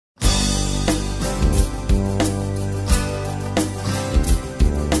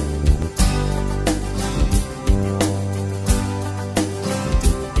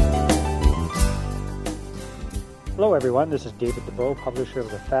Hello everyone, this is David DeBow, publisher of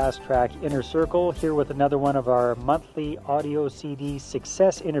the Fast Track Inner Circle, here with another one of our monthly audio CD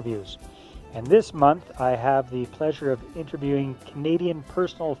success interviews. And this month I have the pleasure of interviewing Canadian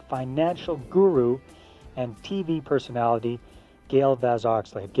personal financial guru and TV personality, Gail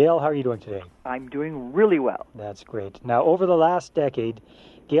Oxlade. Gail, how are you doing today? I'm doing really well. That's great. Now, over the last decade,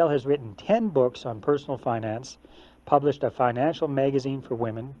 Gail has written 10 books on personal finance, published a financial magazine for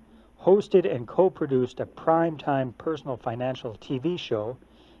women, hosted and co-produced a primetime personal financial TV show,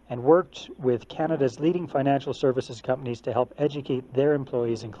 and worked with Canada's leading financial services companies to help educate their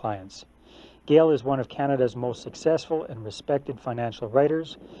employees and clients. Gail is one of Canada's most successful and respected financial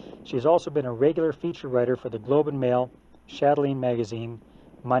writers. She has also been a regular feature writer for the Globe and Mail, Chatelaine Magazine,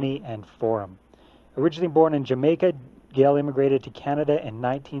 Money, and Forum. Originally born in Jamaica, Gail immigrated to Canada in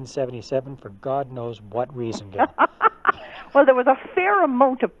 1977 for God knows what reason, Gail. Well, there was a fair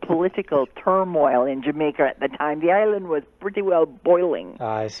amount of political turmoil in Jamaica at the time. The island was pretty well boiling.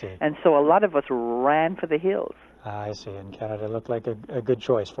 I see. And so a lot of us ran for the hills. I see. And Canada looked like a good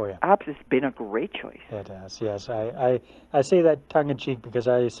choice for you. It's been a great choice. It has, yes. I say that tongue-in-cheek because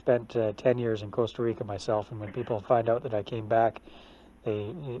I spent 10 years in Costa Rica myself, and when people find out that I came back,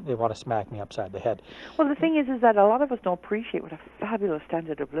 they want to smack me upside the head. Well, the thing is that a lot of us don't appreciate what a fabulous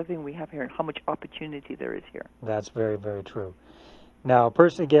standard of living we have here and how much opportunity there is here. That's very, very true. Now,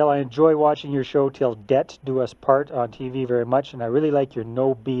 personally, Gail, I enjoy watching your show Till Debt Do Us Part on TV very much, and I really like your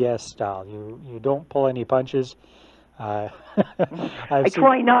no BS style. You don't pull any punches. I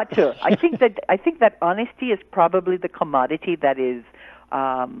try not to. I think that honesty is probably the commodity that is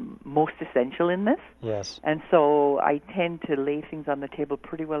most essential in this. Yes. And so I tend to lay things on the table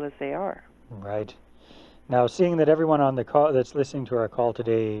pretty well as they are. Right. Now, seeing that everyone on the call that's listening to our call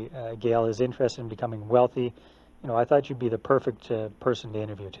today, Gail, is interested in becoming wealthy, I thought you'd be the perfect person to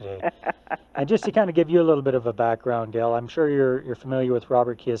interview today. And just to kind of give you a little bit of a background, Gail, I'm sure you're familiar with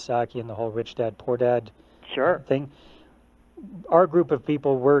Robert Kiyosaki and the whole Rich Dad, Poor Dad thing. Our group of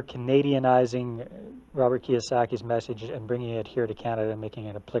people were Canadianizing Robert Kiyosaki's message and bringing it here to Canada and making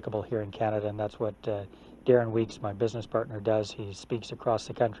it applicable here in Canada, and that's what Darren Weeks, my business partner, does. He speaks across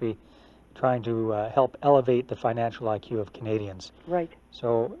the country trying to help elevate the financial IQ of Canadians. Right.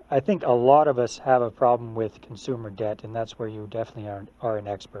 So I think a lot of us have a problem with consumer debt, and that's where you definitely are an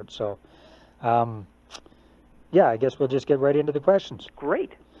expert. So, yeah, I guess we'll just get right into the questions.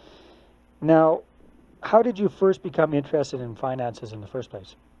 Great. Now, how did you first become interested in finances in the first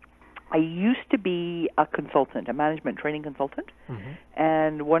place? I used to be a consultant, a management training consultant,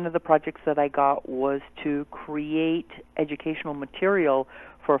 and one of the projects that I got was to create educational material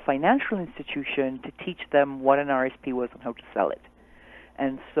for a financial institution to teach them what an RSP was and how to sell it.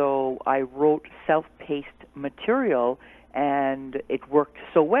 And so I wrote self-paced material, and it worked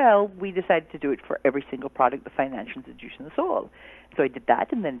so well, we decided to do it for every single product the financial institution sold. So I did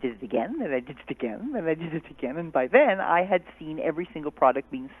that, and then did it again, and I did it again, and I did it again, and by then I had seen every single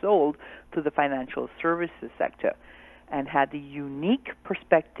product being sold to the financial services sector and had the unique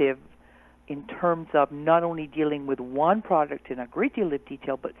perspective in terms of not only dealing with one product in a great deal of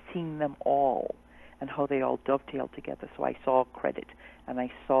detail, but seeing them all and how they all dovetail together. So I saw credit, and I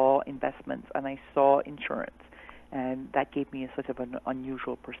saw investments, and I saw insurance, and that gave me a sort of an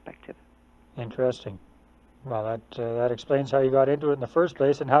unusual perspective. Interesting. Well, that explains how you got into it in the first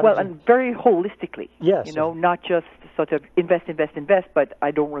place, and how. And very holistically. Yes. Not just sort of invest, but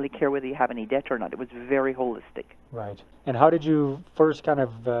I don't really care whether you have any debt or not. It was very holistic. Right. And how did you first kind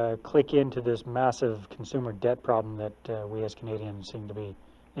of click into this massive consumer debt problem that we as Canadians seem to be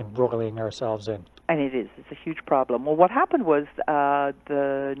embroiling ourselves in? And it's a huge problem. Well, what happened was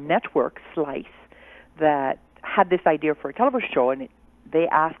the network Slice that had this idea for a television show, and they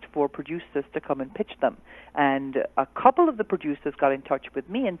asked for producers to come and pitch them. And a couple of the producers got in touch with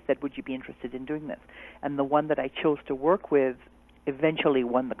me and said, would you be interested in doing this? And the one that I chose to work with eventually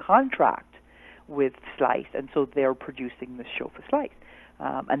won the contract with Slice, and so they're producing this show for Slice.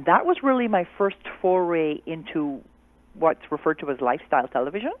 And that was really my first foray into what's referred to as lifestyle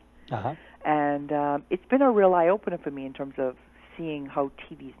television. And it's been a real eye-opener for me in terms of seeing how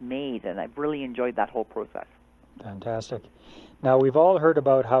TV's made, and I've really enjoyed that whole process. Fantastic. Now, we've all heard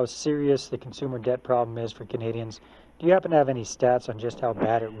about how serious the consumer debt problem is for Canadians. Do you happen to have any stats on just how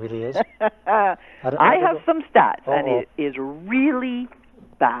bad it really is? I have some stats, and it is really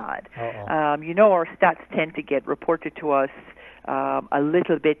bad. Our stats tend to get reported to us a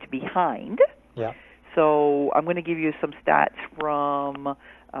little bit behind. Yeah. So I'm going to give you some stats from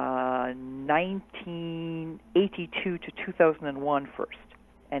 1982 to 2001 first.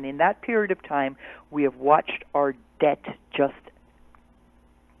 And in that period of time, we have watched our debt just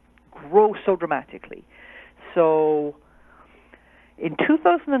grow so dramatically. so in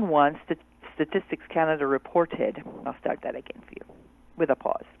 2001, Statistics Canada reported, I'll start that again for you, with a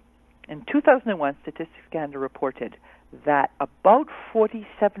pause. In 2001, Statistics Canada reported that about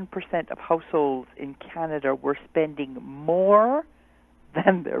 47% of households in Canada were spending more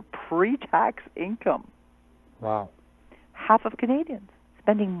than their pre-tax income. Wow. Half of Canadians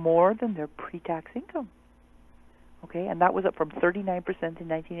spending more than their pre-tax income. Okay, and that was up from 39% in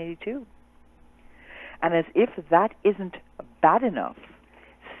 1982. And as if that isn't bad enough,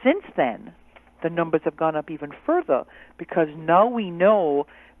 since then, the numbers have gone up even further, because now we know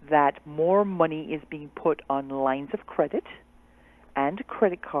that more money is being put on lines of credit and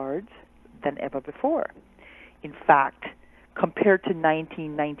credit cards than ever before. In fact, compared to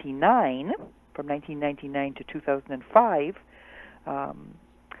 1999, from 1999 to 2005,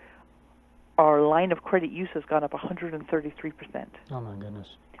 our line of credit use has gone up 133%. Oh my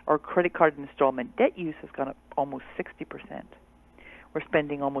goodness. Our credit card installment debt use has gone up almost 60%. We're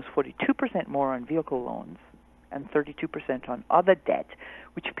spending almost 42% more on vehicle loans and 32% on other debt,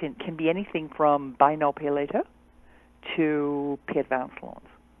 which can be anything from buy now, pay later to pay advance loans.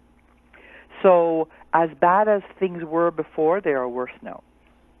 So as bad as things were before, they are worse now.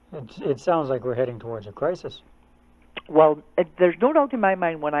 It sounds like we're heading towards a crisis. Well, there's no doubt in my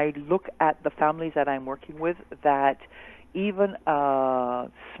mind when I look at the families that I'm working with that even a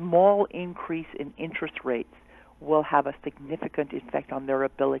small increase in interest rates will have a significant effect on their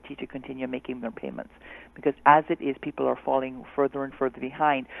ability to continue making their payments. Because as it is, people are falling further and further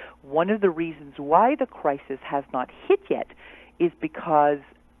behind. One of the reasons why the crisis has not hit yet is because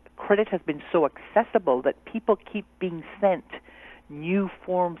credit has been so accessible that people keep being sent new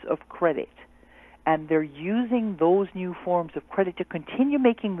forms of credit. And they're using those new forms of credit to continue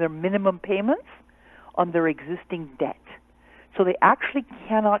making their minimum payments on their existing debt. So they actually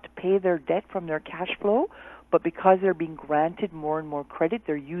cannot pay their debt from their cash flow, but because they're being granted more and more credit,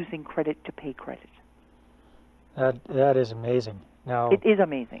 they're using credit to pay credit. That is amazing. Now, it is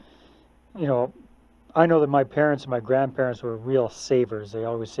amazing. You know, I know that my parents and my grandparents were real savers. They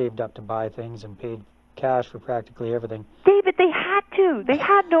always saved up to buy things and paid cash for practically everything. David, they had to. They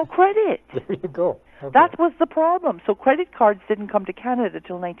had no credit. There you go. Okay. That was the problem. So credit cards didn't come to Canada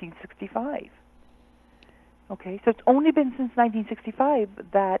till 1965. Okay, so it's only been since 1965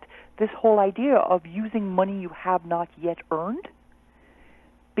 that this whole idea of using money you have not yet earned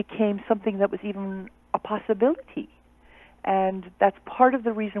became something that was even a possibility. And that's part of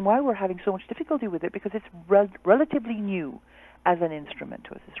the reason why we're having so much difficulty with it, because it's relatively new as an instrument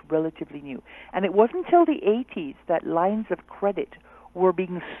to us. It's relatively new. And it wasn't until the 80s that lines of credit were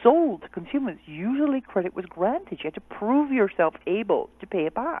being sold to consumers. Usually credit was granted. You had to prove yourself able to pay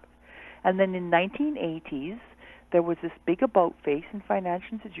it back. And then in 1980s, there was this big about-face, and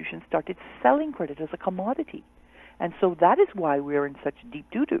financial institutions started selling credit as a commodity. And so that is why we're in such deep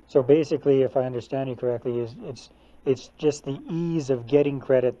doo-doo. So basically, if I understand you correctly, it's just the ease of getting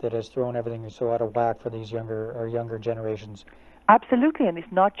credit that has thrown everything so out of whack for these younger generations. Absolutely, and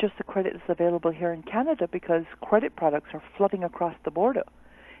it's not just the credit that's available here in Canada, because credit products are flooding across the border.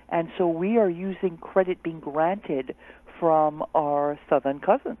 And so we are using credit being granted from our southern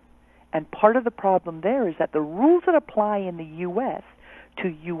cousins. And part of the problem there is that the rules that apply in the U.S. to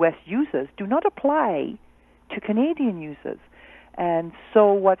U.S. users do not apply to Canadian users. And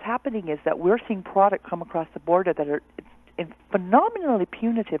so what's happening is that we're seeing product come across the border that are phenomenally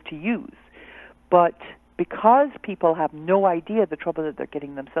punitive to use. But because people have no idea the trouble that they're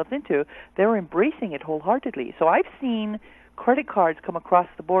getting themselves into, they're embracing it wholeheartedly. So I've seen credit cards come across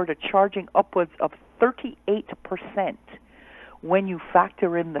the border charging upwards of 38% when you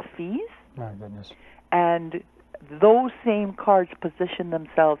factor in the fees. My goodness. And those same cards position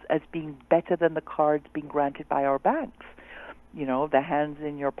themselves as being better than the cards being granted by our banks. You know, the hands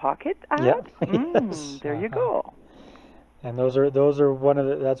in your pocket ad. Yeah. Yes. There you go. And those are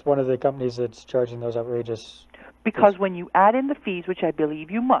that's one of the companies that's charging those outrageous. Because when you add in the fees, which I believe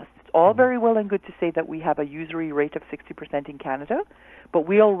you must, it's all very well and good to say that we have a usury rate of 60% in Canada, but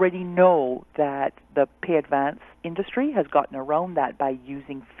we already know that the pay advance industry has gotten around that by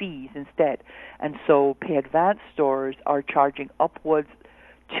using fees instead. And so pay advance stores are charging upwards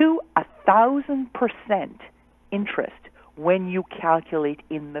to 1,000% interest when you calculate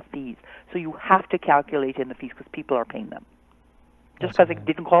in the fees. So you have to calculate in the fees because people are paying them. Just because they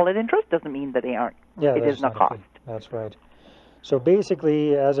didn't call it interest doesn't mean that they aren't. Yeah, it isn't a cost. That's right. So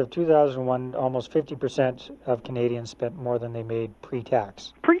basically, as of 2001, almost 50% of Canadians spent more than they made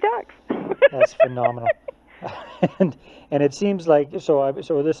pre-tax. Pre-tax. That's phenomenal. and it seems like so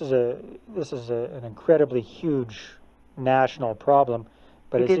this is an incredibly huge national problem.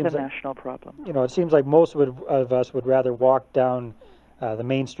 But it is a seems national problem. You know, it seems like most of us would rather walk down the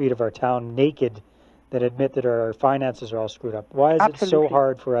main street of our town naked than admit that our finances are all screwed up. Why is Absolutely. it so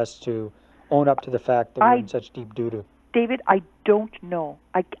hard for us to own up to the fact that we're in such deep doo-doo? David, I don't know.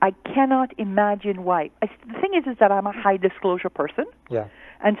 I cannot imagine why. The thing is that I'm a high disclosure person. Yeah.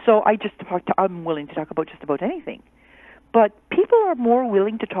 And so I'm willing to talk about just about anything. But people are more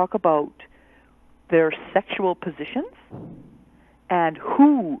willing to talk about their sexual positions and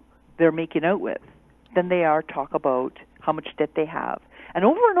who they're making out with than they are talk about how much debt they have. And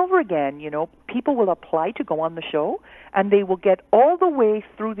over again, you know, people will apply to go on the show, and they will get all the way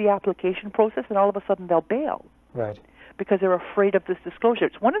through the application process, and all of a sudden they'll bail. Right. Because they're afraid of this disclosure.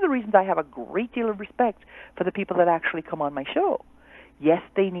 It's one of the reasons I have a great deal of respect for the people that actually come on my show. Yes,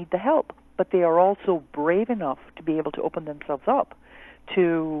 they need the help, but they are also brave enough to be able to open themselves up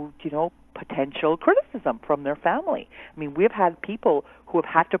to, you know, potential criticism from their family. I mean, we've had people who have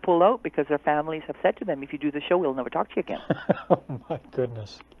had to pull out because their families have said to them, if you do the show, we'll never talk to you again. Oh, my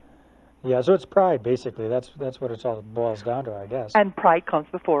goodness. Yeah, so it's pride, basically. That's what it all boils down to, I guess. And pride comes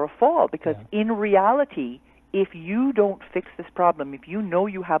before a fall, because in reality, if you don't fix this problem, if you know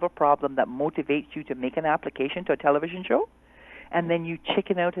you have a problem that motivates you to make an application to a television show, and then you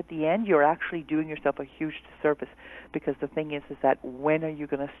chicken out at the end, you're actually doing yourself a huge disservice. Because the thing is that when are you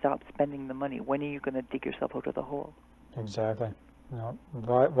going to stop spending the money? When are you going to dig yourself out of the hole? Exactly. No,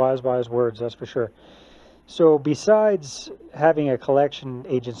 wise words, that's for sure. So besides having a collection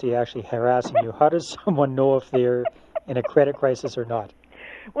agency actually harassing you, how does someone know if they're in a credit crisis or not?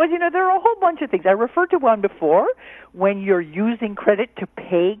 Well, you know, there are a whole bunch of things. I referred to one before. When you're using credit to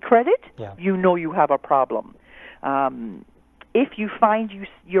pay credit, you know you have a problem. If you find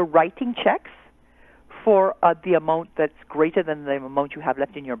you're writing checks for the amount that's greater than the amount you have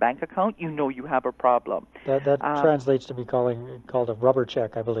left in your bank account, you know you have a problem. That translates to be called a rubber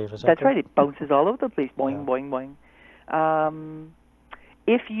check, I believe. Is that That's right. It bounces all over the place. Boing, boing, boing.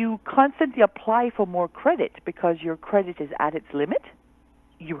 If you constantly apply for more credit because your credit is at its limit,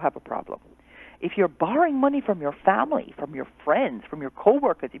 you have a problem. If you're borrowing money from your family, from your friends, from your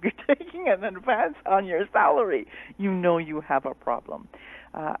coworkers, if you're taking an advance on your salary, you know you have a problem.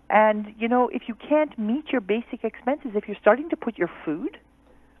 And, you know, if you can't meet your basic expenses, if you're starting to put your food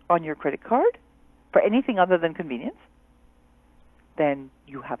on your credit card for anything other than convenience, then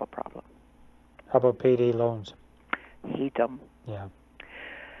you have a problem. How about payday loans? Hate them. Yeah.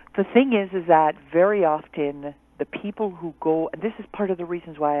 The thing is that very often the people who go, and this is part of the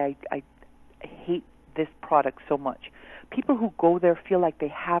reasons why I hate this product so much. People who go there feel like they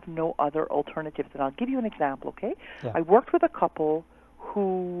have no other alternatives. And I'll give you an example, okay? Yeah. I worked with a couple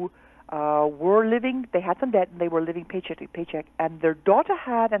who they had some debt and they were living paycheck to paycheck, and their daughter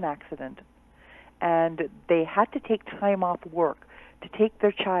had an accident, and they had to take time off work to take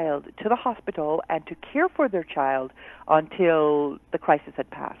their child to the hospital and to care for their child until the crisis had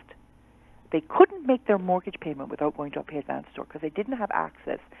passed. They couldn't make their mortgage payment without going to a pay advance store because they didn't have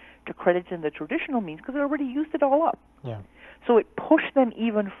access to credit in the traditional means because they already used it all up. Yeah. So it pushed them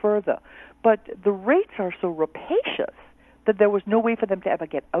even further. But the rates are so rapacious that there was no way for them to ever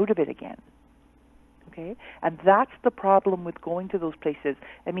get out of it again. Okay? And that's the problem with going to those places.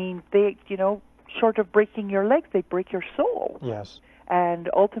 I mean, they, you know, short of breaking your legs, they break your soul. Yes. And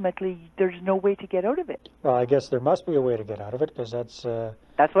ultimately, there's no way to get out of it. Well, I guess there must be a way to get out of it because that's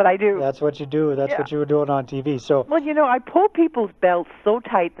what I do. That's what you do. That's what you were doing on TV. So. Well, you know, I pull people's belts so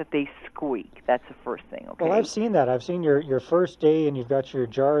tight that they squeak. That's the first thing. Okay. Well, I've seen that. I've seen your first day, and you've got your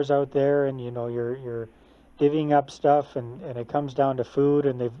jars out there, and you know you're divvying up stuff, and it comes down to food,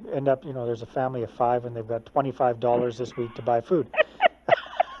 and they end up, you know, there's a family of 5, and they've got $25 this week to buy food.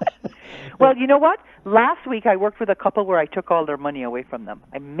 Well, you know what? Last week I worked with a couple where I took all their money away from them.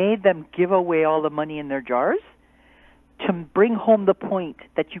 I made them give away all the money in their jars to bring home the point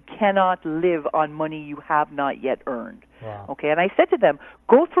that you cannot live on money you have not yet earned. Wow. Okay, and I said to them,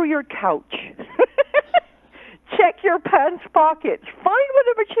 go through your couch, check your pants pockets, find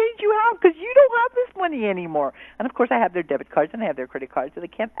whatever change you have because you don't have this money anymore. And of course I have their debit cards and I have their credit cards, so they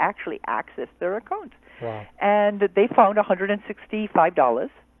can't actually access their accounts. Wow. And they found $165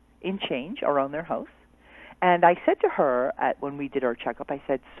 in change around their house. And I said to her when we did our checkup, I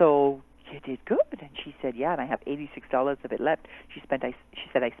said, so you did good. And she said, yeah, and I have $86 of it left. She said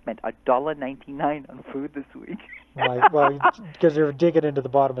I spent $1.99 on food this week. Right. Well, because they're digging into the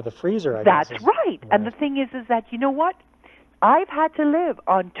bottom of the freezer, I guess. That's right. And the thing is that, you know what? I've had to live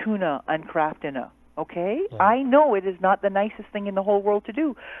on tuna and Kraft dinner. Okay? Yeah. I know it is not the nicest thing in the whole world to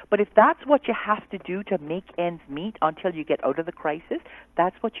do, but if that's what you have to do to make ends meet until you get out of the crisis,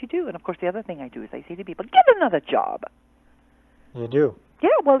 that's what you do. And of course, the other thing I do is I say to people, get another job. You do? Yeah,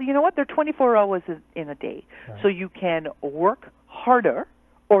 well, you know what? There are 24 hours in a day. Right. So you can work harder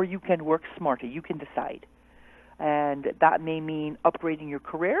or you can work smarter. You can decide. And that may mean upgrading your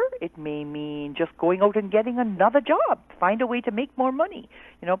career. It may mean just going out and getting another job. Find a way to make more money.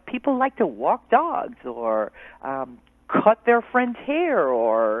 You know, people like to walk dogs or cut their friend's hair,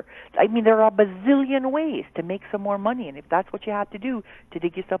 or, I mean, there are a bazillion ways to make some more money. And if that's what you have to do to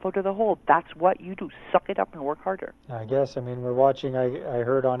dig yourself out of the hole, that's what you do. Suck it up and work harder. I guess. I mean, we're watching, I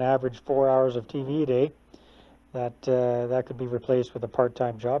heard on average 4 hours of TV a day. That could be replaced with a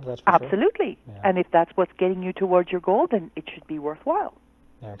part-time job, that's for Absolutely. Sure. Yeah. And if that's what's getting you towards your goal, then it should be worthwhile.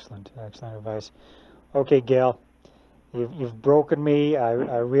 Excellent excellent advice. Okay, Gail, you've broken me.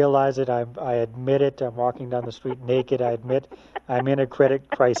 I realize it. I admit it. I'm walking down the street naked. I admit I'm in a credit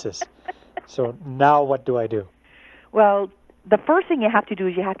crisis. So now what do I do? Well, the first thing you have to do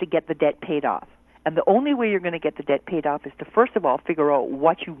is you have to get the debt paid off. And the only way you're going to get the debt paid off is to, first of all, figure out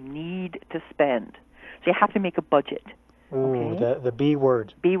what you need to spend. So you have to make a budget. Ooh, okay? the B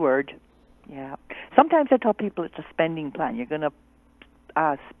word. B word, yeah. Sometimes I tell people it's a spending plan. You're going to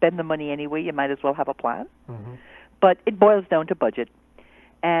spend the money anyway. You might as well have a plan. Mm-hmm. But it boils down to budget.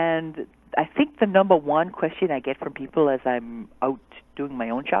 And I think the number one question I get from people as I'm out doing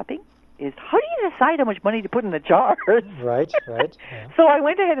my own shopping is, how do you decide how much money to put in the jars? Right. Yeah. So I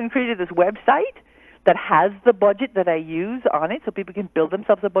went ahead and created this website that has the budget that I use on it, so people can build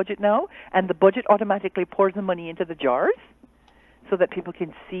themselves a budget now, and the budget automatically pours the money into the jars so that people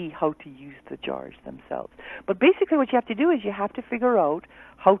can see how to use the jars themselves. But basically what you have to do is you have to figure out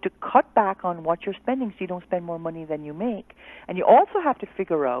how to cut back on what you're spending so you don't spend more money than you make. And you also have to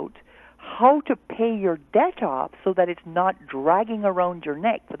figure out how to pay your debt off so that it's not dragging around your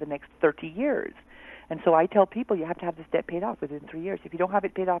neck for the next 30 years. And so I tell people you have to have this debt paid off within 3 years. If you don't have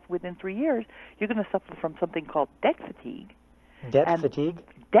it paid off within 3 years, you're going to suffer from something called debt fatigue. Debt fatigue?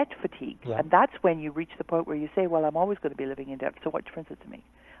 Debt fatigue. Yeah. And that's when you reach the point where you say, well, I'm always going to be living in debt, so what difference is it to me?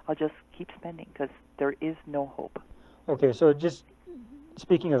 I'll just keep spending because there is no hope. Okay, so just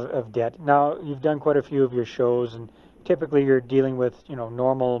speaking of debt, now you've done quite a few of your shows, and typically you're dealing with,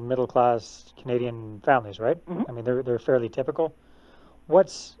 normal middle-class Canadian families, right? Mm-hmm. I mean, they're fairly typical.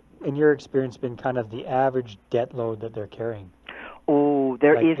 What's, in your experience, been kind of the average debt load that they're carrying? Oh,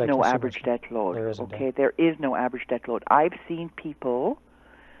 there is like no average debt load. There isn't. Okay, there is no average debt load. I've seen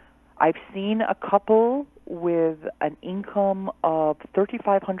a couple with an income of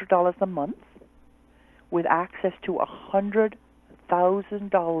 $3,500 a month with access to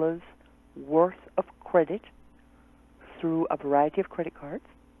 $100,000 worth of credit through a variety of credit cards.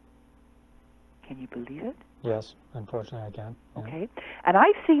 Can you believe it? Yes, unfortunately I can. Yeah. Okay. And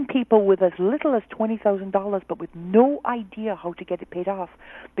I've seen people with as little as $20,000 but with no idea how to get it paid off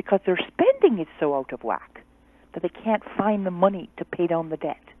because their spending is so out of whack that they can't find the money to pay down the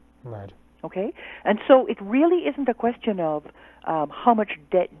debt. Right. Okay? And so it really isn't a question of how much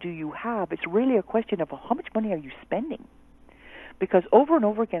debt do you have. It's really a question of how much money are you spending. Because over and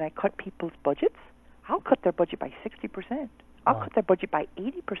over again I cut people's budgets. I'll cut their budget by 60%. I'll cut their budget by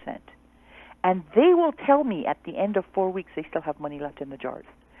 80%. And they will tell me at the end of 4 weeks they still have money left in the jars.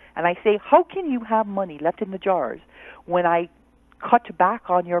 And I say, how can you have money left in the jars when I cut back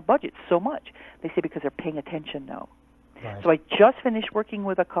on your budget so much? They say, because they're paying attention now. Right. So I just finished working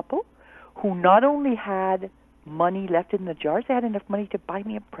with a couple who not only had money left in the jars, they had enough money to buy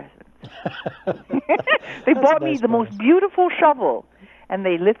me a present. They bought me the most beautiful shovel, and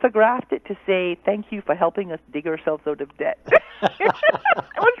they lithographed it to say, thank you for helping us dig ourselves out of debt. It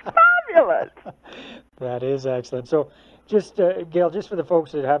was fabulous. That is excellent. So just, Gail, just for the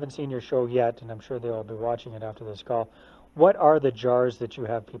folks that haven't seen your show yet, and I'm sure they'll be watching it after this call, what are the jars that you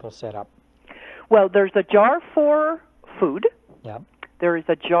have people set up? Well, there's a jar for food. Yeah. There is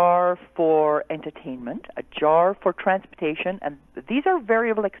a jar for entertainment, a jar for transportation, and these are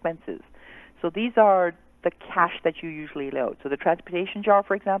variable expenses. So these are the cash that you usually load. So the transportation jar,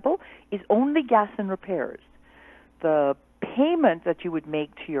 for example, is only gas and repairs. The payment that you would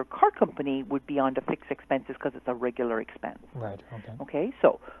make to your car company would be on the fixed expenses because it's a regular expense. Right, okay. Okay,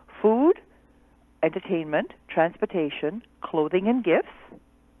 so food, entertainment, transportation, clothing and gifts,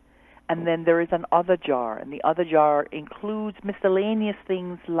 and then there is an other jar, and the other jar includes miscellaneous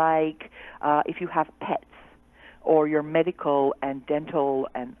things like if you have pets or your medical and dental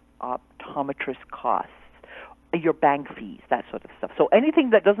and optometrist costs, your bank fees, that sort of stuff. So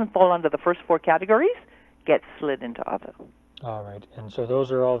anything that doesn't fall under the first four categories gets slid into other. All right. And so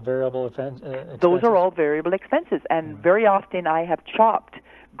those are all variable expenses? Those are all variable expenses. And very often I have chopped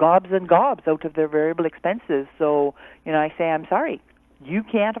gobs and gobs out of their variable expenses. So, I say, I'm sorry. You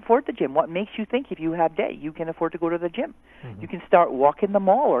can't afford the gym. What makes you think if you have debt you can afford to go to the gym? You can start walking the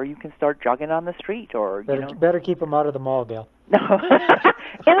mall, or you can start jogging on the street, or better keep them out of the mall, Gail. In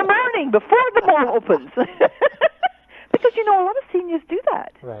the morning before the mall opens, because a lot of seniors do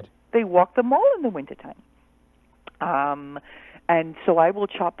that. Right. They walk the mall in the wintertime. And so I will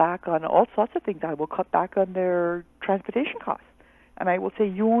chop back on all sorts of things. I will cut back on their transportation costs, and I will say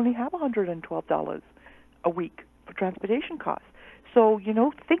you only have $112 a week for transportation costs. So,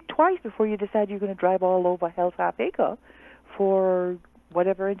 think twice before you decide you're going to drive all over Hell's Half Acre for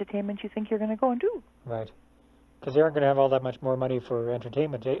whatever entertainment you think you're going to go and do. Right. Because they aren't going to have all that much more money for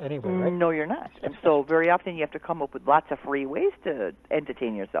entertainment anyway, right? No, you're not. And so very often you have to come up with lots of free ways to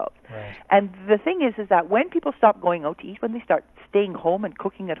entertain yourself. Right. And the thing is that when people stop going out to eat, when they start staying home and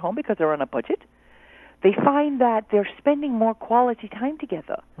cooking at home because they're on a budget, they find that they're spending more quality time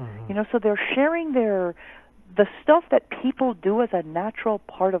together. So they're sharing the stuff that people do as a natural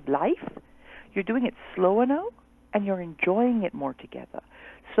part of life. You're doing it slower now, and you're enjoying it more together.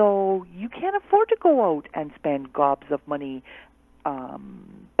 So you can't afford to go out and spend gobs of money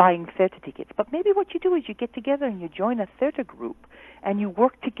buying theater tickets. But maybe what you do is you get together and you join a theater group, and you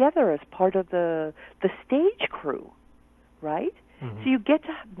work together as part of the stage crew, right? So you get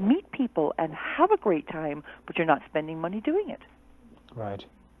to meet people and have a great time, but you're not spending money doing it. Right.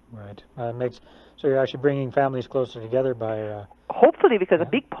 So you're actually bringing families closer together by. Hopefully, because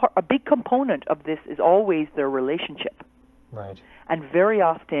a big component of this is always their relationship. Right. And very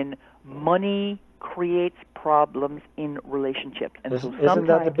often, money creates problems in relationships. And isn't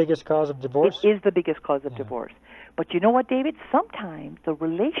that the biggest cause of divorce? It is the biggest cause of divorce. But you know what, David? Sometimes the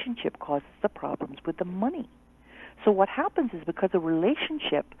relationship causes the problems with the money. So what happens is because a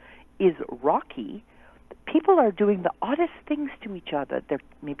relationship is rocky, people are doing the oddest things to each other.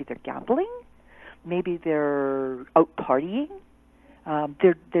 Maybe they're gambling, maybe they're out partying.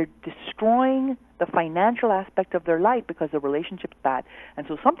 They're destroying the financial aspect of their life because the relationship's bad. And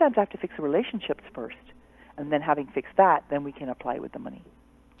so sometimes I have to fix the relationships first, and then having fixed that, then we can apply with the money.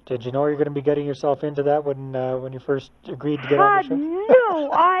 Did you know you're going to be getting yourself into that when you first agreed to get on the show?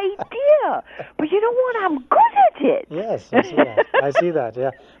 No idea. But you know what? I'm good at it. Yes, I see that. I see that, yeah.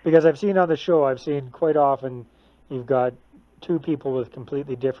 Because I've seen on the show, I've seen quite often you've got two people with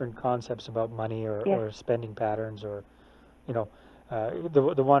completely different concepts about money or spending patterns or,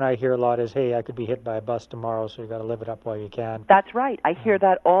 the one I hear a lot is, hey, I could be hit by a bus tomorrow, so you got to live it up while you can. That's right. I hear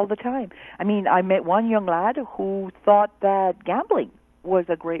that all the time. I mean, I met one young lad who thought that gambling was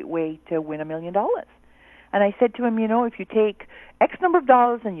a great way to win $1 million. And I said to him, if you take X number of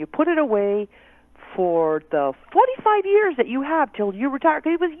dollars and you put it away for the 45 years that you have till you retire,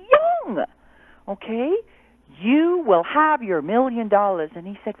 because he was young, okay, you will have your $1 million. And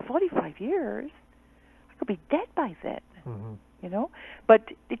he said, 45 years? I could be dead by then. But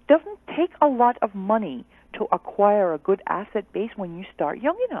it doesn't take a lot of money to acquire a good asset base when you start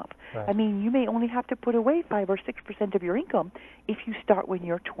young enough. Right. I mean, you may only have to put away 5 or 6% of your income if you start when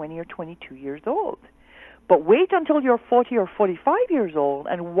you're 20 or 22 years old. But wait until you're 40 or 45 years old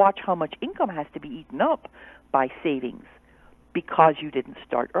and watch how much income has to be eaten up by savings because you didn't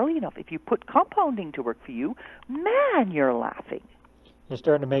start early enough. If you put compounding to work for you, man, you're laughing. You're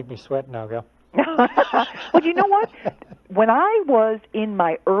starting to make me sweat now, Gail. Well, you know what? When I was in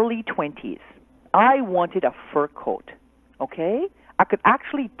my early 20s, I wanted a fur coat, okay? I could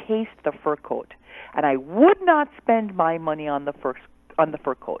actually taste the fur coat, and I would not spend my money on the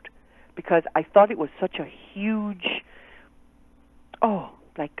fur coat because I thought it was such a huge,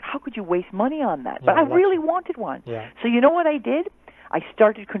 how could you waste money on that? But I really wanted one. Yeah. So you know what I did? I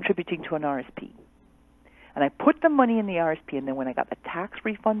started contributing to an RSP, and I put the money in the RSP, and then when I got the tax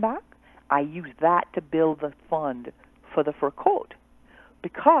refund back, I used that to build the fund for the fur coat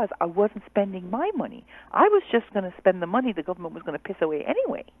because I wasn't spending my money. I was just going to spend the money the government was going to piss away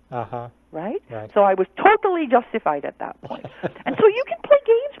anyway. Right? So I was totally justified at that point. And so you can play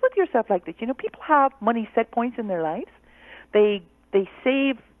games with yourself like this. People have money set points in their lives. They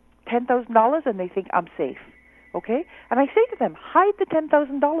save $10,000 and they think, I'm safe. Okay? And I say to them, hide the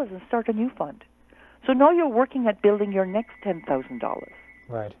 $10,000 and start a new fund. So now you're working at building your next $10,000.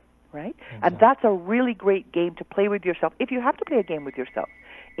 Right. Right? Exactly. And that's a really great game to play with yourself, if you have to play a game with yourself,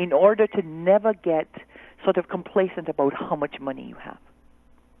 in order to never get sort of complacent about how much money you have.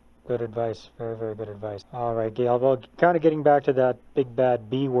 Good advice. Very, very good advice. All right, Gail. Well, kind of getting back to that big bad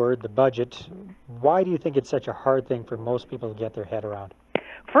B word, the budget, why do you think it's such a hard thing for most people to get their head around?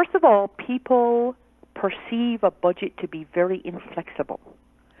 First of all, people perceive a budget to be very inflexible.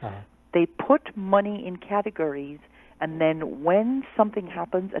 They put money in categories, and then when something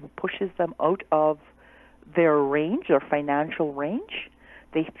happens and pushes them out of their range, their financial range,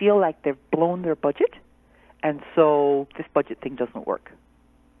 they feel like they've blown their budget, and so this budget thing doesn't work.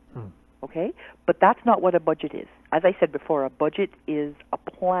 Okay? But that's not what a budget is. As I said before, a budget is a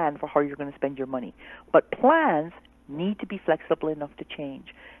plan for how you're going to spend your money. But plans need to be flexible enough to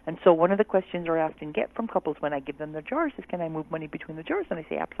change. And so one of the questions I often get from couples when I give them their jars is, can I move money between the jars? And I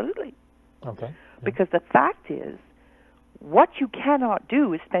say, absolutely. Okay. Yeah. Because the fact is, what you cannot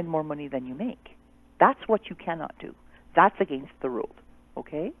do is spend more money than you make. That's what you cannot do. That's against the rules.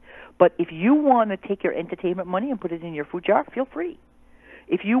 Okay? But if you want to take your entertainment money and put it in your food jar, feel free.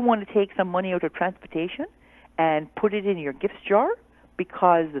 If you want to take some money out of transportation and put it in your gifts jar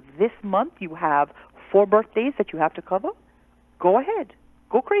because this month you have 4 birthdays that you have to cover, go ahead.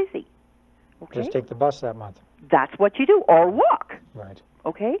 Go crazy. Okay? Just take the bus that month. That's what you do, or walk. Right.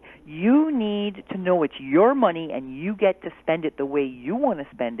 Okay? You need to know it's your money and you get to spend it the way you want to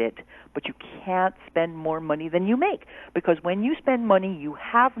spend it, but you can't spend more money than you make. Because when you spend money you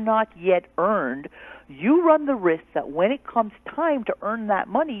have not yet earned, you run the risk that when it comes time to earn that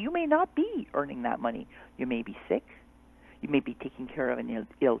money, you may not be earning that money. You may be sick. You may be taking care of an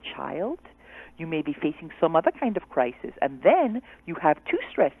ill child. You may be facing some other kind of crisis. And then you have 2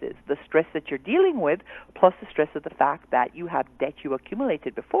 stresses, the stress that you're dealing with plus the stress of the fact that you have debt you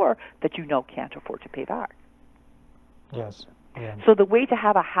accumulated before that you now can't afford to pay back. Yes. Yeah. So the way to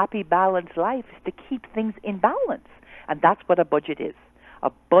have a happy, balanced life is to keep things in balance. And that's what a budget is. A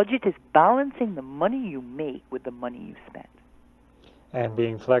budget is balancing the money you make with the money you spend. And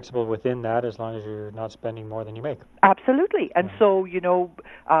being flexible within that as long as you're not spending more than you make. Absolutely. And so, you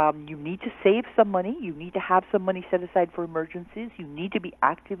need to save some money. You need to have some money set aside for emergencies. You need to be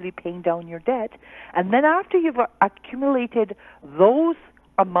actively paying down your debt. And then after you've accumulated those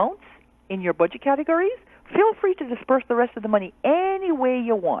amounts in your budget categories, feel free to disperse the rest of the money any way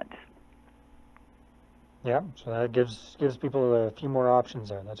you want. Yeah, so that gives people a few more options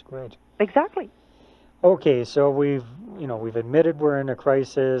there. That's great. Exactly. Okay, so we've admitted we're in a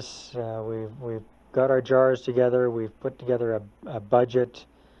crisis. We've got our jars together. We've put together a budget.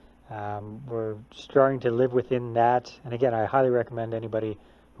 We're starting to live within that. And again, I highly recommend anybody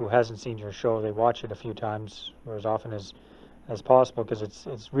who hasn't seen your show, they watch it a few times or as often as possible, because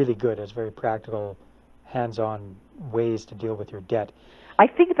it's really good. It's very practical, hands-on ways to deal with your debt. I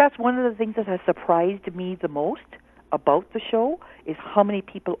think that's one of the things that has surprised me the most about the show is how many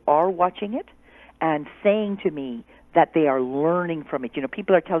people are watching it and saying to me that they are learning from it.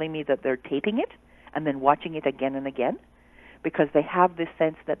 People are telling me that they're taping it and then watching it again and again because they have this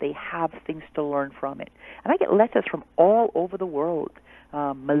sense that they have things to learn from it. And I get letters from all over the world.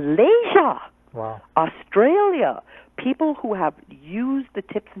 Malaysia, wow, Australia, people who have used the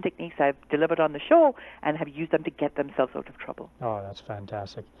tips and techniques I've delivered on the show and have used them to get themselves out of trouble. Oh, that's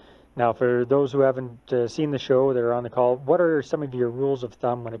fantastic. Now, for those who haven't seen the show, they're on the call, what are some of your rules of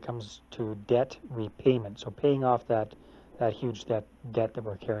thumb when it comes to debt repayment? So paying off that huge debt that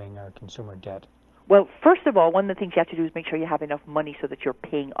we're carrying, our consumer debt. Well, first of all, one of the things you have to do is make sure you have enough money so that you're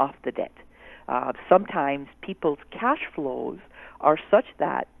paying off the debt. Sometimes people's cash flows are such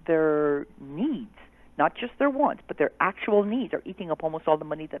that their needs, not just their wants, but their actual needs are eating up almost all the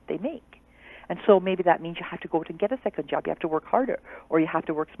money that they make. And so maybe that means you have to go out and get a second job. You have to work harder, or you have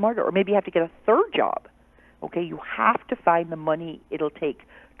to work smarter, or maybe you have to get a third job. Okay, you have to find the money it'll take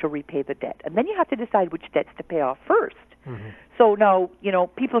to repay the debt. And then you have to decide which debts to pay off first. Mm-hmm. So now,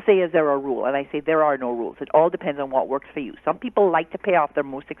 people say, is there a rule? And I say there are no rules. It all depends on what works for you. Some people like to pay off their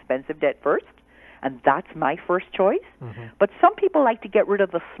most expensive debt first, and that's my first choice. Mm-hmm. But some people like to get rid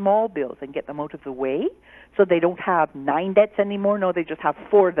of the small bills and get them out of the way so they don't have 9 debts anymore. No, they just have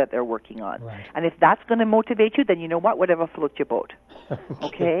 4 that they're working on. Right. And if that's going to motivate you, then you know what? Whatever floats your boat.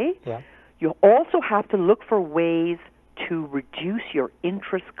 Okay? Yeah. You also have to look for ways to reduce your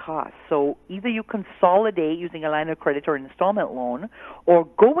interest costs. So either you consolidate using a line of credit or an installment loan, or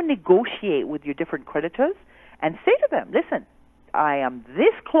go and negotiate with your different creditors and say to them, listen, I am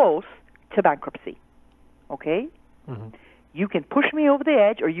this close to bankruptcy, okay? Mm-hmm. You can push me over the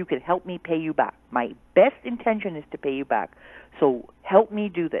edge or you can help me pay you back. My best intention is to pay you back, so help me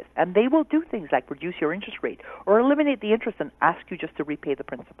do this. And they will do things like reduce your interest rate or eliminate the interest and ask you just to repay the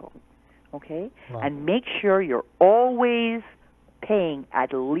principal, okay? Wow. And make sure you're always paying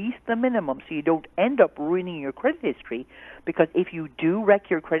at least the minimum so you don't end up ruining your credit history, because if you do wreck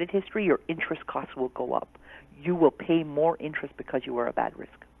your credit history, your interest costs will go up. You will pay more interest because you are a bad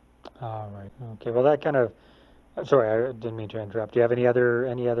risk. All right. Okay. Well, that kind of. Sorry, I didn't mean to interrupt. Do you have any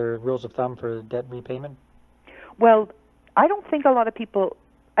other rules of thumb for debt repayment? Well, I don't think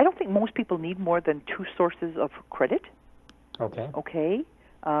most people need more than 2 sources of credit. Okay. Okay.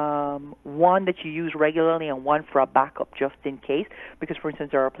 one that you use regularly and one for a backup just in case. Because, for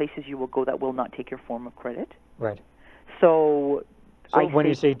instance, there are places you will go that will not take your form of credit. Right. So when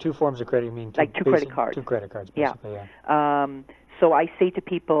you say 2 forms of credit, you mean two credit cards. 2 credit cards, basically, So I say to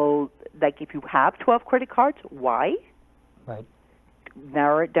people, like, if you have 12 credit cards, why? Right.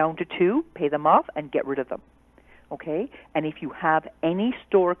 Narrow it down to 2, pay them off, and get rid of them. Okay? And if you have any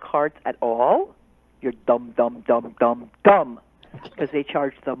store cards at all, you're dumb. Because they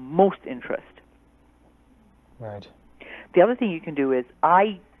charge the most interest. Right. The other thing you can do is,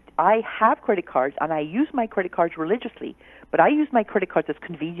 I have credit cards, and I use my credit cards religiously, but I use my credit cards as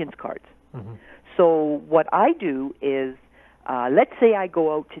convenience cards. Mm-hmm. So what I do is, let's say I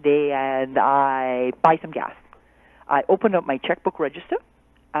go out today and I buy some gas. I open up my checkbook register,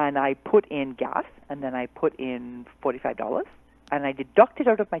 and I put in gas, and then I put in $45, and I deduct it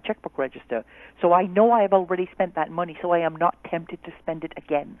out of my checkbook register. So I know I have already spent that money, so I am not tempted to spend it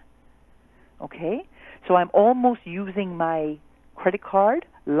again. Okay? So I'm almost using my credit card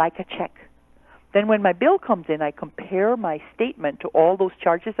like a check. Then when my bill comes in, I compare my statement to all those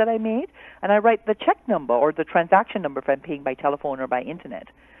charges that I made, and I write the check number or the transaction number if I'm paying by telephone or by internet.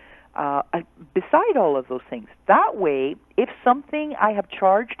 Beside all of those things, that way, if something I have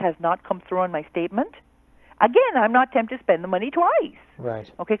charged has not come through on my statement, again, I'm not tempted to spend the money twice. Right.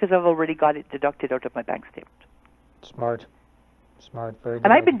 Okay, because I've already got it deducted out of my bank statement. Smart, very good.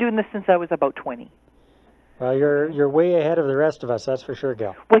 And I've been doing this since I was about 20. Well, you're way ahead of the rest of us, that's for sure,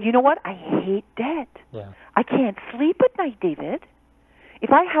 Gail. Well, you know what? I hate debt. Yeah. I can't sleep at night, David.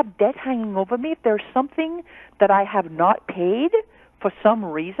 If I have debt hanging over me, if there's something that I have not paid for some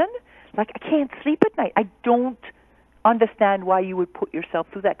reason, like I can't sleep at night. I don't understand why you would put yourself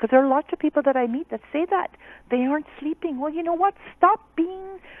through that. Because there are lots of people that I meet that say that. They aren't sleeping. Well, you know what? Stop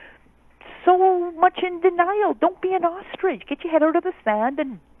being so much in denial. Don't be an ostrich. Get your head out of the sand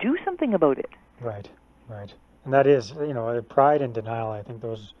and do something about it. Right. And that is, pride and denial. I think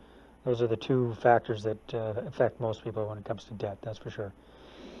those are the 2 factors that affect most people when it comes to debt, that's for sure.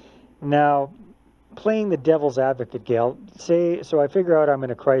 Now, playing the devil's advocate, Gail, so I figure out I'm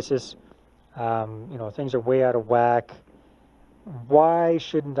in a crisis, things are way out of whack. Why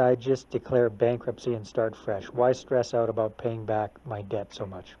shouldn't I just declare bankruptcy and start fresh? Why stress out about paying back my debt so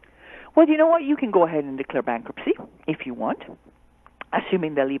much? Well, you know what? You can go ahead and declare bankruptcy if you want,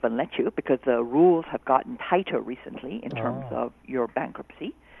 assuming they'll even let you, because the rules have gotten tighter recently in terms of your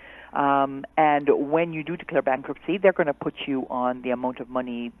bankruptcy. And when you do declare bankruptcy, they're going to put you on the amount of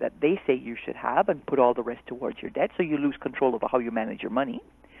money that they say you should have and put all the rest towards your debt, so you lose control over how you manage your money.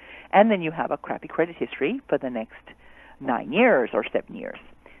 And then you have a crappy credit history for the next 9 years or 7 years,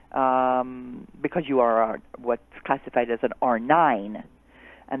 because you are what's classified as an R9.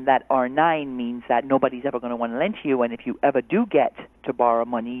 And that R9 means that nobody's ever going to want to lend to you, and if you ever do get to borrow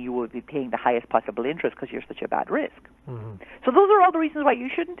money, you will be paying the highest possible interest because you're such a bad risk. Mm-hmm. So those are all the reasons why you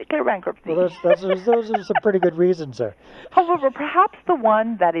shouldn't declare bankruptcy. Well, those are some pretty good reasons there. However, perhaps the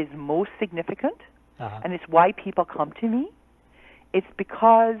one that is most significant, and it's why people come to me, it's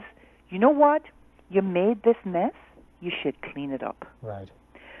because, you know what? You made this mess, you should clean it up. Right.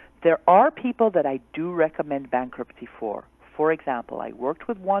 There are people that I do recommend bankruptcy for. For example, I worked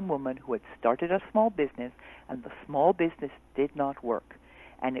with one woman who had started a small business, and the small business did not work.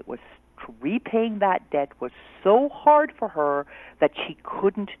 And it was repaying that debt was so hard for her that she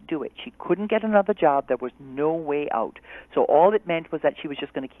couldn't do it. She couldn't get another job. There was no way out. So all it meant was that she was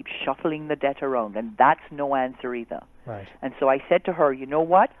just going to keep shuffling the debt around, and that's no answer either. Right. And so I said to her, you know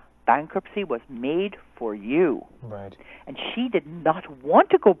what? Bankruptcy was made for you. Right. And she did not want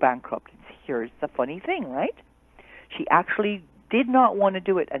to go bankrupt. Here's the funny thing, right? She actually did not want to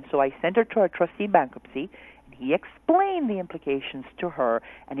do it, and so I sent her to a trustee in bankruptcy, and he explained the implications to her,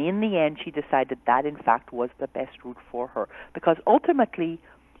 and in the end she decided that, in fact, was the best route for her. Because ultimately,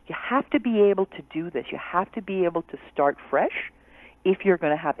 you have to be able to do this. You have to be able to start fresh if you're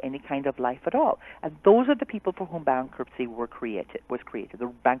going to have any kind of life at all. And those are the people for whom bankruptcy was created.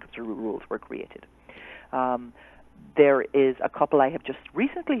 The bankruptcy rules were created. There is a couple I have just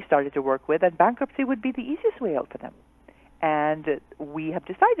recently started to work with, and bankruptcy would be the easiest way out for them. And we have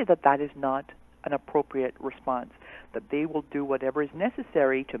decided that that is not an appropriate response, that they will do whatever is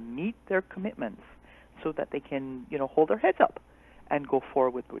necessary to meet their commitments so that they can, hold their heads up and go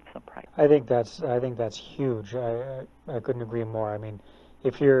forward with some pride. I think that's huge. I couldn't agree more. I mean,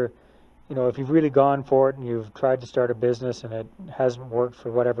 if you've really gone for it and you've tried to start a business and it hasn't worked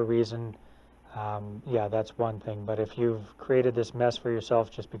for whatever reason, that's one thing. But if you've created this mess for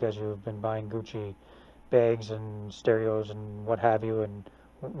yourself just because you've been buying Gucci bags and stereos and what have you, and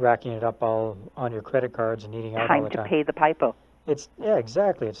racking it up all on your credit cards and eating out all the time. Time to pay the piper.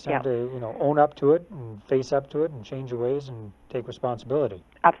 Exactly. It's time to, own up to it and face up to it and change your ways and take responsibility.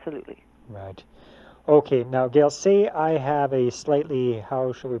 Absolutely. Right. Okay, now Gail, say I have a slightly,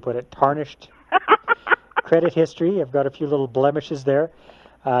 how shall we put it, tarnished credit history. I've got a few little blemishes there.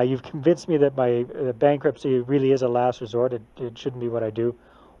 You've convinced me that my bankruptcy really is a last resort. It shouldn't be what I do.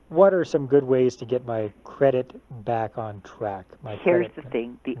 What are some good ways to get my credit back on track? Here's the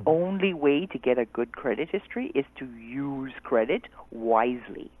thing. The only way to get a good credit history is to use credit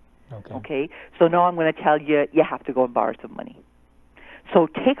wisely. Okay? So now I'm going to tell you, you have to go and borrow some money. So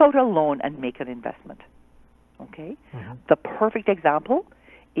take out a loan and make an investment. Okay? The perfect example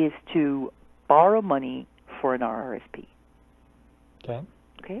is to borrow money for an RRSP.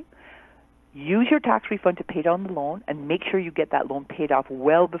 Okay? Use your tax refund to pay down the loan and make sure you get that loan paid off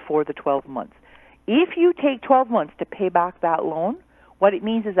well before the 12 months. If you take 12 months to pay back that loan, what it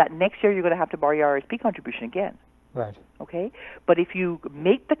means is that next year you're going to have to borrow your RSP contribution again. Right. Okay? But if you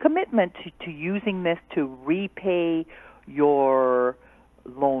make the commitment to using this to repay your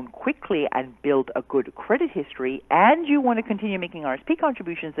loan quickly and build a good credit history, and you want to continue making RSP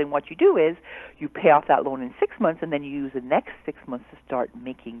contributions, then what you do is you pay off that loan in 6 months, and then you use the next 6 months to start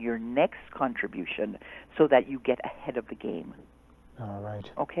making your next contribution so that you get ahead of the game. All right.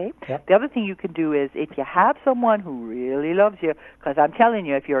 Okay? Yep. The other thing you can do is if you have someone who really loves you, because I'm telling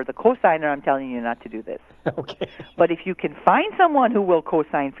you, if you're the co-signer, I'm telling you not to do this. Okay. But if you can find someone who will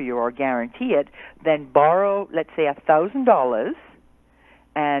co-sign for you or guarantee it, then borrow, let's say, $1,000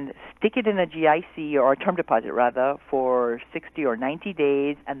 and stick it in a GIC, or a term deposit rather, for 60 or 90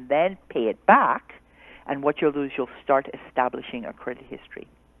 days, and then pay it back. And what you'll do is you'll start establishing a credit history.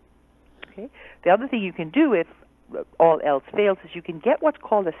 Okay. The other thing you can do, if all else fails, is you can get what's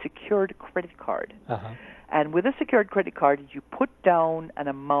called a secured credit card. And with a secured credit card, you put down an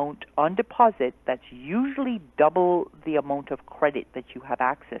amount on deposit that's usually double the amount of credit that you have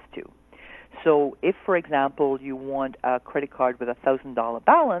access to. So if, for example, you want a credit card with a $1,000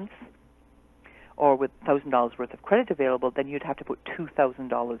 balance or with $1,000 worth of credit available, then you'd have to put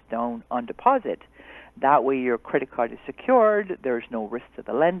 $2,000 down on deposit. That way your credit card is secured, there's no risk to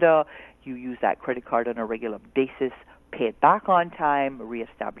the lender, you use that credit card on a regular basis, pay it back on time,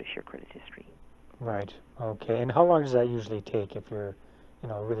 reestablish your credit history. Right. Okay. And how long does that usually take if you're,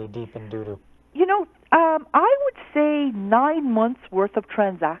 really deep in due to? I would say 9 months worth of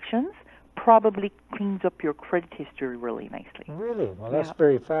transactions probably cleans up your credit history really nicely. Really? Well, that's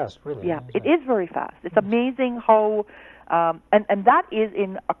very fast, really. Yeah, it is very fast. It's amazing how, and that is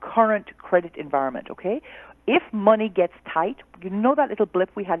in a current credit environment, okay? If money gets tight, you know that little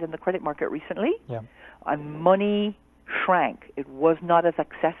blip we had in the credit market recently? Yeah. And money shrank. It was not as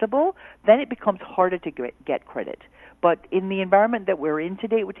accessible. Then it becomes harder to get credit. But in the environment that we're in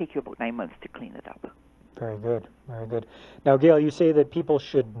today, it would take you about 9 months to clean it up. Very good, very good. Now, Gail, you say that people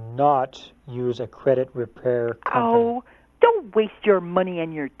should not use a credit repair company. Oh, don't waste your money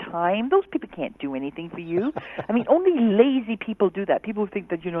and your time. Those people can't do anything for you. I mean, only lazy people do that. People think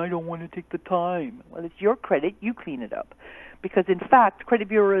that, I don't want to take the time. Well, it's your credit. You clean it up. Because, in fact, credit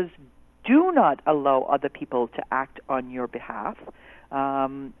bureaus do not allow other people to act on your behalf.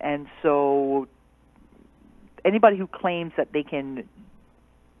 And so anybody who claims that they can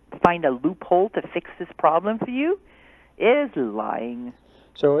find a loophole to fix this problem for you is lying.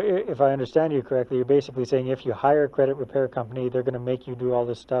 So if I understand you correctly, you're basically saying if you hire a credit repair company, they're going to make you do all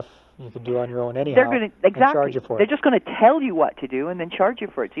this stuff you can do on your own anyhow. They're going to, exactly. And charge you for it. They're just going to tell you what to do and then charge you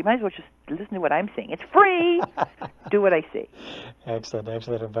for it. So you might as well just listen to what I'm saying. It's free. Do what I say. Excellent,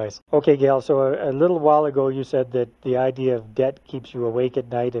 excellent advice. Okay, Gail, so a little while ago you said that the idea of debt keeps you awake at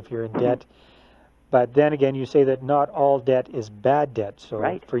night if you're in debt. But then again, you say that not all debt is bad debt.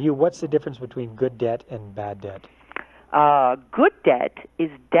 So for you, what's the difference between good debt and bad debt? Good debt is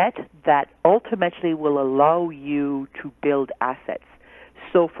debt that ultimately will allow you to build assets.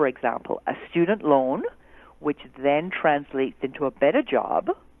 So, for example, a student loan, which then translates into a better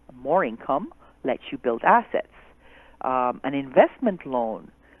job, more income, lets you build assets. An investment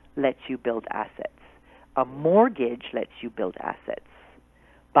loan lets you build assets. A mortgage lets you build assets.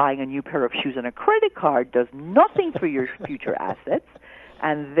 Buying a new pair of shoes on a credit card does nothing for your future assets,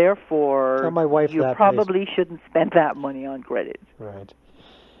 and therefore you probably shouldn't spend that money on credit. Right.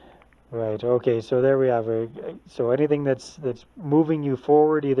 Right. Okay. So there we have it. So anything that's moving you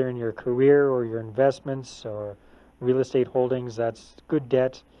forward, either in your career or your investments or real estate holdings, that's good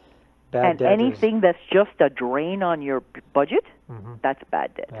debt. Bad debt. And anything that's just a drain on your budget, that's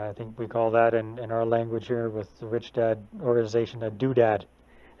bad debt. I think we call that in our language here with the Rich Dad organization a doodad.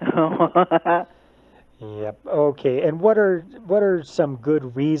 Yep. Okay. And what are some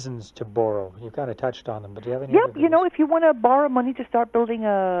good reasons to borrow? You kind of touched on them, but do you have any other Yep, good reasons? if you want to borrow money to start building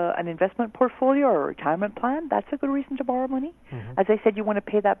an investment portfolio or a retirement plan, that's a good reason to borrow money. Mm-hmm. As I said, you want to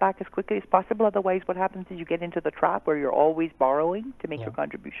pay that back as quickly as possible. Otherwise, what happens is you get into the trap where you're always borrowing to make your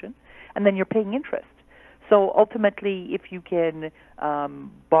contribution, and then you're paying interest. So ultimately, if you can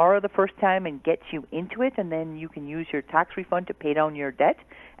borrow the first time and get you into it, and then you can use your tax refund to pay down your debt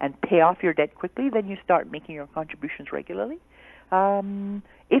and pay off your debt quickly, then you start making your contributions regularly.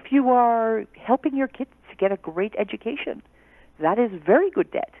 If you are helping your kids to get a great education, that is very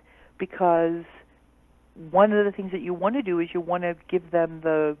good debt, because one of the things that you want to do is you want to give them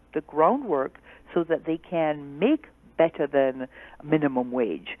the groundwork so that they can make better than minimum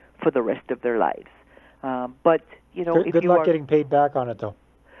wage for the rest of their lives. But if good you luck are, getting paid back on it, though.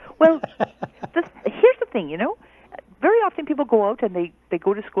 Well, here's the thing. Very often people go out and they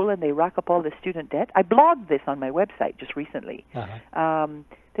go to school and they rack up all this student debt. I blogged this on my website just recently. Uh-huh.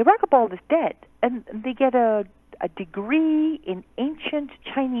 They rack up all this debt and they get a degree in ancient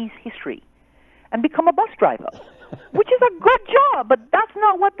Chinese history and become a bus driver, which is a good job, but that's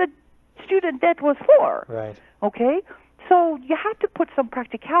not what the student debt was for. Right. Okay? So you have to put some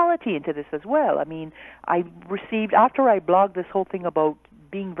practicality into this as well. I mean, I received, after I blogged this whole thing about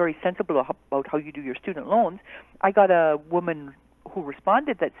being very sensible about how you do your student loans, I got a woman who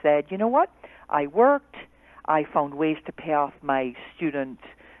responded that said, you know what, I worked, I found ways to pay off my student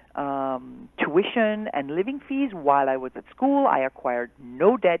tuition and living fees while I was at school. I acquired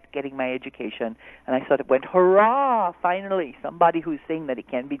no debt getting my education. And I sort of went, hurrah, finally, somebody who's saying that it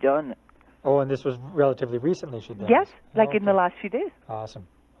can be done. Oh, and this was relatively recently she did Yes, this. in the last few days. Awesome.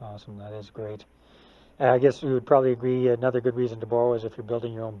 That is great. I guess we would probably agree another good reason to borrow is if you're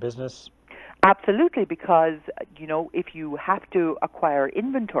building your own business. Absolutely, because, if you have to acquire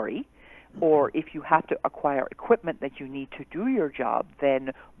inventory or if you have to acquire equipment that you need to do your job,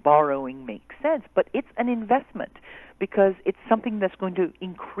 then borrowing makes sense. But it's an investment because it's something that's going to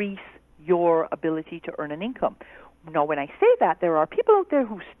increase your ability to earn an income. Now, when I say that, there are people out there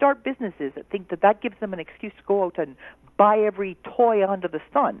who start businesses that think that gives them an excuse to go out and buy every toy under the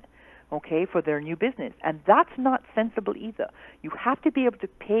sun, for their new business. And that's not sensible either. You have to be able to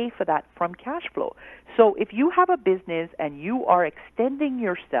pay for that from cash flow. So if you have a business and you are extending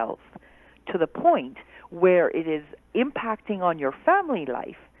yourself to the point where it is impacting on your family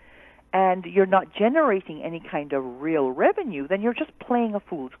life and you're not generating any kind of real revenue, then you're just playing a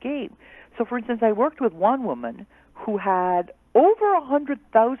fool's game. So, for instance, I worked with one woman who had over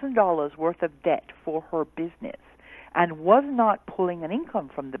 $100,000 worth of debt for her business and was not pulling an income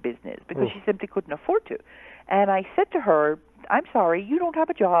from the business because she simply couldn't afford to. And I said to her, I'm sorry, you don't have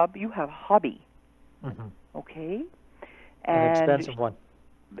a job, you have a hobby. Mm-hmm. Okay? An expensive one.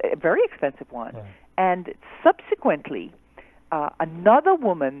 A very expensive one. Yeah. And subsequently, another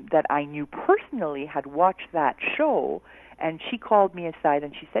woman that I knew personally had watched that show, and she called me aside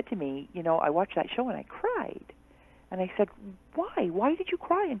and she said to me, I watched that show and I cried. And I said, why? Why did you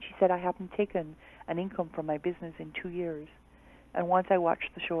cry? And she said, I haven't taken an income from my business in 2 years. And once I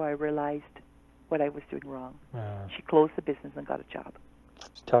watched the show, I realized what I was doing wrong. She closed the business and got a job.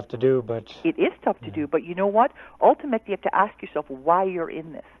 It's tough to do, but... It is tough to do, but you know what? Ultimately, you have to ask yourself why you're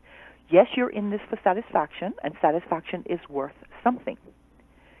in this. Yes, you're in this for satisfaction, and satisfaction is worth something.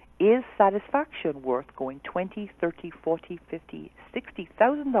 Is satisfaction worth going $20,000, $30,000, $40,000, $50,000,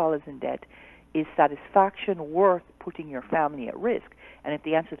 $60,000 in debt? Is satisfaction worth putting your family at risk? And if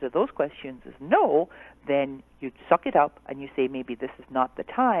the answer to those questions is no, then you suck it up and you say, maybe this is not the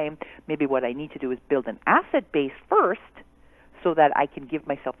time. Maybe what I need to do is build an asset base first so that I can give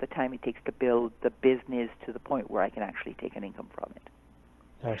myself the time it takes to build the business to the point where I can actually take an income from it.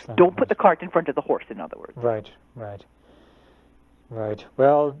 Excellent. Don't put the cart in front of the horse, in other words. Right.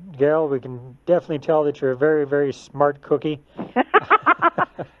 Well, Gail, we can definitely tell that you're a very, very smart cookie.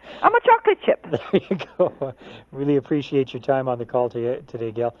 I'm a chocolate chip. There you go. Really appreciate your time on the call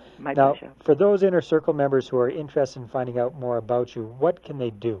today, Gail. My now, pleasure. For those Inner Circle members who are interested in finding out more about you, what can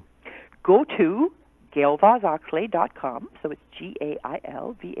they do? Go to GailVazOxlade.com. So it's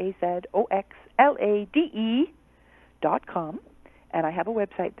GailVazOxlade.com. And I have a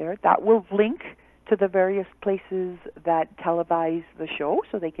website there that will link to the various places that televise the show,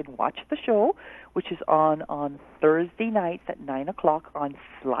 so they can watch the show, which is on Thursday nights at 9 o'clock on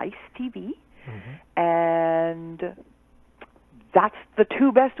Slice TV. Mm-hmm. And that's the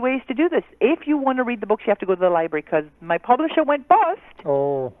two best ways to do this. If you want to read the books, you have to go to the library because my publisher went bust.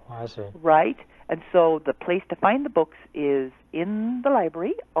 Oh, I see. Right? And so the place to find the books is in the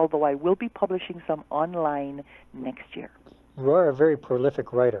library, although I will be publishing some online next year. You are a very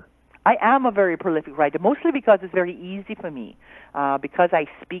prolific writer. I am a very prolific writer, mostly because it's very easy for me. Because I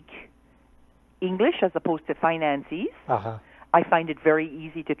speak English as opposed to finances, I find it very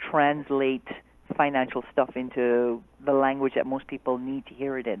easy to translate financial stuff into the language that most people need to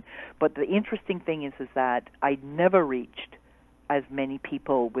hear it in. But the interesting thing is that I never reached as many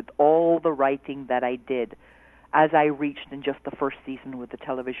people with all the writing that I did as I reached in just the first season with the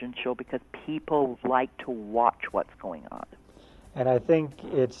television show, because people like to watch what's going on. And I think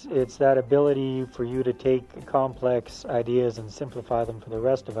it's that ability for you to take complex ideas and simplify them for the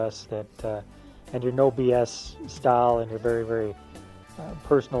rest of us, that and your no BS style and your very, very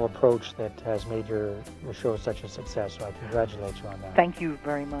personal approach that has made your show such a success. So I congratulate you on that. Thank you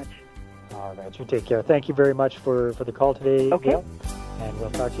very much. All right, you take care. Thank you very much for the call today, Okay. Gail, and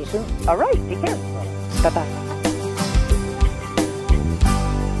we'll talk to you soon. All right, take care. Bye-bye.